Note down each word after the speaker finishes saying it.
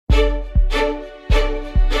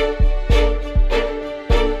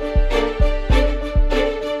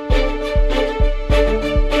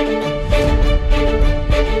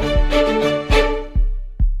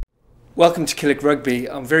Welcome to Killik Rugby.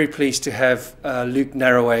 I'm very pleased to have Luke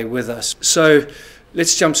Narraway with us. So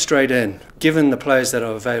let's jump straight in. Given the players that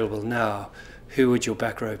are available now, who would your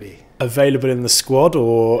back row be? Available in the squad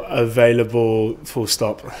or available full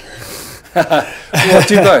stop? Well,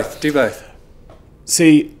 do both. Do both.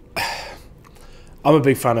 See, I'm a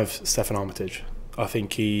big fan of Steffon Armitage. I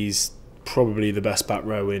think he's probably the best back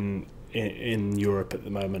row in Europe at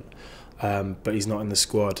the moment, but he's not in the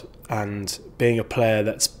squad. And being a player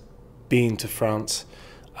that's been to France,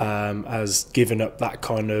 has given up that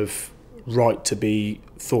kind of right to be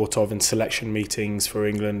thought of in selection meetings for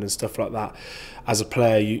England and stuff like that. As a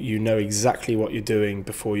player, you know exactly what you're doing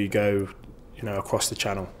before you go, across the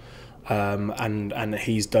channel, and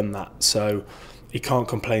he's done that, so he can't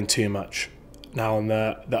complain too much. Now, on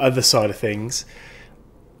the other side of things,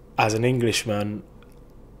 as an Englishman,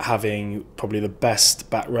 having probably the best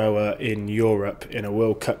back rower in Europe in a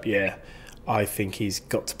World Cup year, I think he's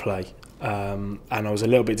got to play. And I was a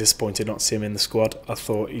little bit disappointed not to see him in the squad. I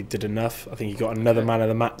thought he did enough. I think he got another man of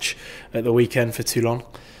the match at the weekend for Toulon.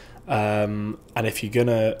 And if you're going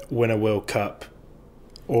to win a World Cup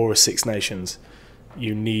or a Six Nations,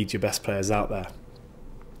 you need your best players out there.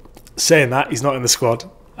 Saying that, he's not in the squad.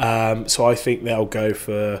 So I think they'll go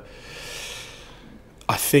for...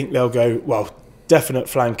 well, definite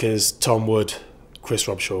flankers, Tom Wood, Chris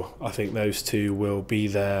Robshaw. I think those two will be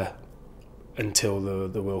there until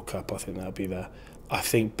the World Cup. I think they'll be there. I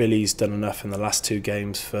think Billy's done enough in the last two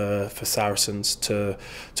games for Saracens to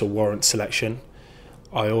warrant selection.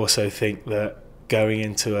 I also think that going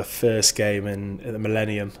into a first game in the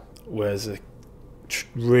Millennium, where it's a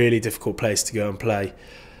really difficult place to go and play,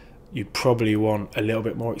 you probably want a little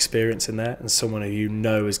bit more experience in there and someone who you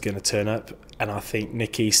know is going to turn up. And I think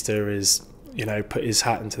Nick Easter is, put his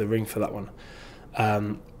hat into the ring for that one.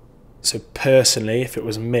 So personally, if it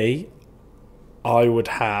was me, I would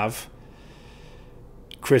have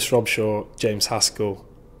Chris Robshaw, James Haskell,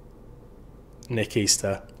 Nick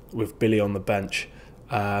Easter with Billy on the bench.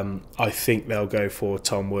 I think they'll go for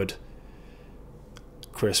Tom Wood,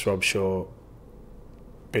 Chris Robshaw,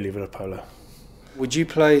 Billy Vunipola. Would you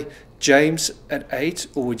play James at 8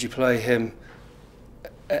 or would you play him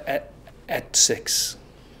at 6?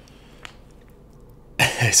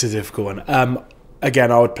 It's a difficult one.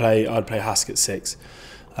 Again, I'd play Haskell at 6.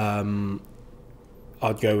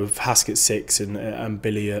 I'd go with Haskell at 6 and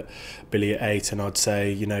Billy at 8, and I'd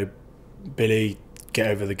say, Billy, get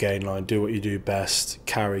over the gain line, do what you do best,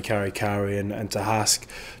 carry, and to Hask,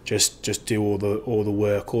 just do all the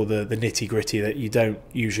work, all the nitty gritty that you don't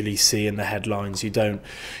usually see in the headlines. You don't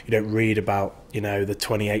read about the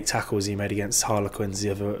 28 tackles he made against Harlequins the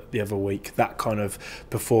other week. That kind of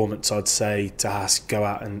performance, I'd say to Hask, go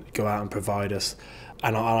out and provide us,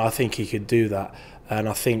 and I think he could do that. And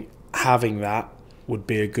I think having that would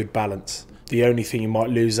be a good balance. The only thing you might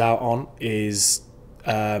lose out on is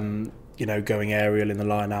going aerial in the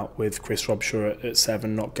line out with Chris Robshaw at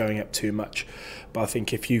 7, not going up too much. But I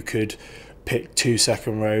think if you could pick 2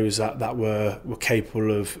 second rows that were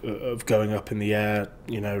capable of going up in the air,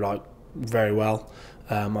 very well,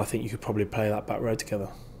 I think you could probably play that back row together.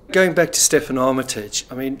 Going back to Steffon Armitage,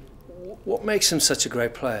 I mean, what makes him such a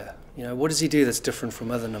great player? What does he do that's different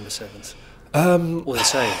from other number 7s? Or the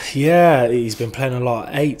same? Yeah, he's been playing a lot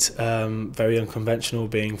at 8, very unconventional,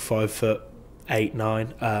 being 5'8",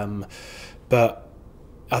 9. But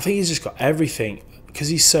I think he's just got everything, because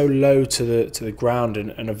he's so low to the ground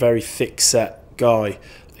and a very thick set guy.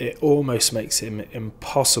 It almost makes him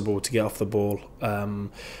impossible to get off the ball.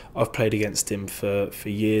 I've played against him for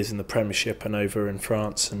years in the Premiership and over in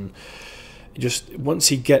France, and just once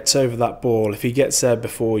he gets over that ball, if he gets there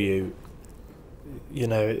before you,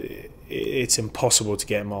 it's impossible to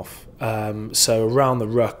get him off. So around the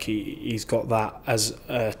ruck, he's got that as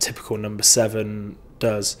a typical number 7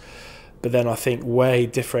 does. But then I think where he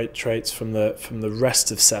differentiates from the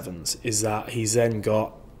rest of 7s is that he's then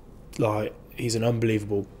got, he's an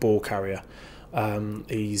unbelievable ball carrier.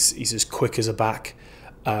 He's as quick as a back,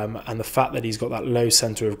 and the fact that he's got that low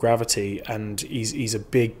centre of gravity and he's a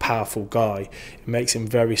big, powerful guy, it makes him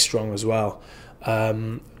very strong as well.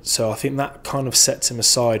 So I think that kind of sets him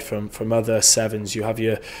aside from other 7s. You have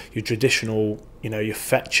your traditional, your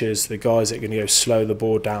fetchers, the guys that are going to go slow the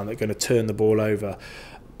ball down, that are going to turn the ball over,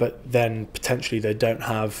 but then potentially they don't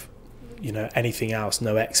have, anything else,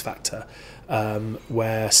 no X factor.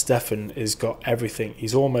 Where Steffon has got everything.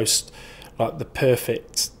 He's almost like the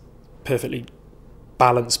perfectly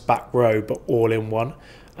balanced back row, but all in one.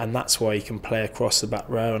 And that's why he can play across the back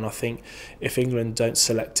row. And I think if England don't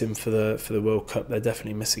select him for the World Cup, they're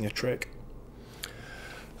definitely missing a trick.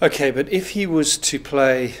 Okay, but if he was to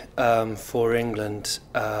play for England,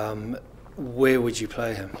 where would you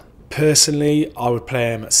play him? Personally, I would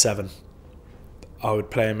play him at 7. I would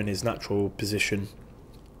play him in his natural position.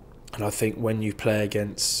 And I think when you play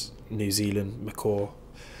against New Zealand, McCaw,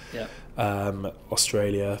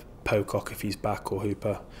 Australia, Pocock if he's back, or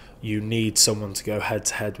Hooper, you need someone to go head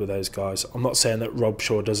to head with those guys. I'm not saying that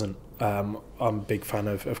Robshaw doesn't. I'm a big fan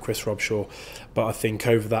of Chris Robshaw, but I think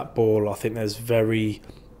over that ball, I think there's very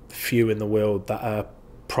few in the world that are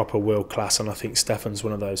proper world class, and I think Steffon's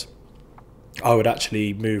one of those. I would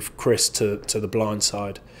actually move Chris to the blind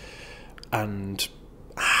side and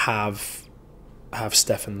have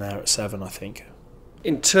Steffon there at 7, I think.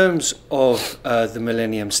 In terms of the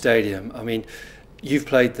Millennium Stadium, I mean, you've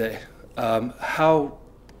played there. How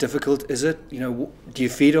difficult is it? You know, do you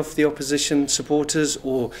feed off the opposition supporters,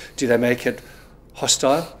 or do they make it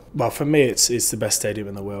hostile? Well, for me, it's the best stadium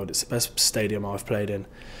in the world. It's the best stadium I've played in.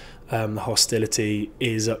 The hostility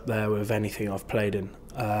is up there with anything I've played in.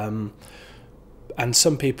 And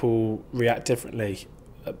some people react differently.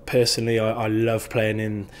 Personally, I love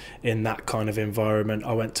playing in that kind of environment.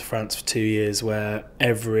 I went to France for 2 years, where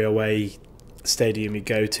every away stadium you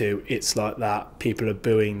go to, it's like that. People are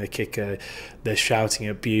booing the kicker, they're shouting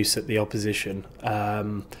abuse at the opposition,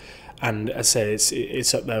 and as I say,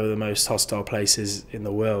 it's up there with the most hostile places in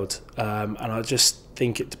the world. And I just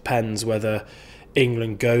think it depends whether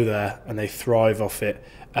England go there and they thrive off it,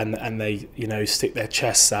 and they, you know, stick their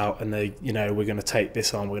chests out and they, you know, we're going to take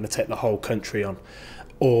this on, we're going to take the whole country on,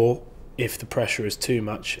 or if the pressure is too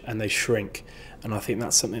much and they shrink. And I think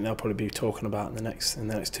that's something they'll probably be talking about in the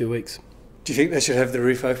next 2 weeks. Do you think they should have the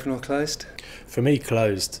roof open or closed? For me,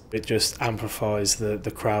 closed. It just amplifies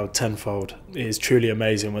the crowd tenfold. It is truly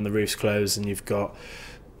amazing when the roof's closed and you've got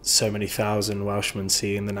so many thousand Welshmen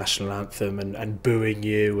singing the national anthem and booing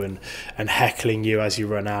you and heckling you as you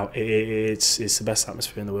run out. It's the best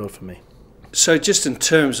atmosphere in the world for me. So just in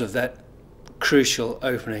terms of that crucial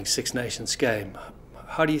opening Six Nations game,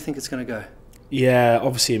 how do you think it's going to go? Yeah,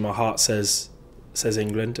 obviously my heart says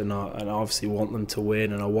England, and I obviously want them to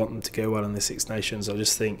win, and I want them to go well in the Six Nations. I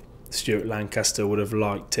just think Stuart Lancaster would have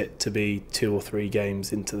liked it to be 2 or 3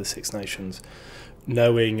 games into the Six Nations.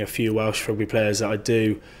 Knowing a few Welsh rugby players that I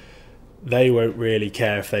do, they won't really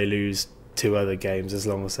care if they lose 2 other games as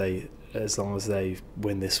long as they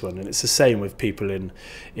win this one. And it's the same with people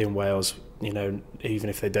in Wales. You know, even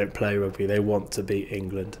if they don't play rugby, they want to beat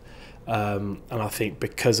England. And I think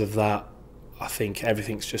because of that, I think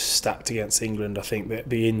everything's just stacked against England. I think that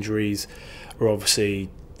the injuries are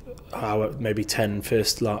obviously maybe 10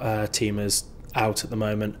 first teamers out at the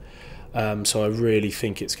moment. So I really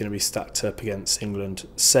think it's going to be stacked up against England.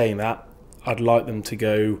 Saying that, I'd like them to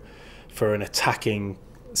go for an attacking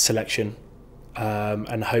selection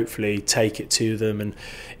and hopefully take it to them. And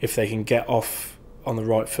if they can get off on the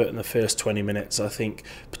right foot in the first 20 minutes, I think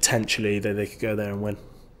potentially they could go there and win.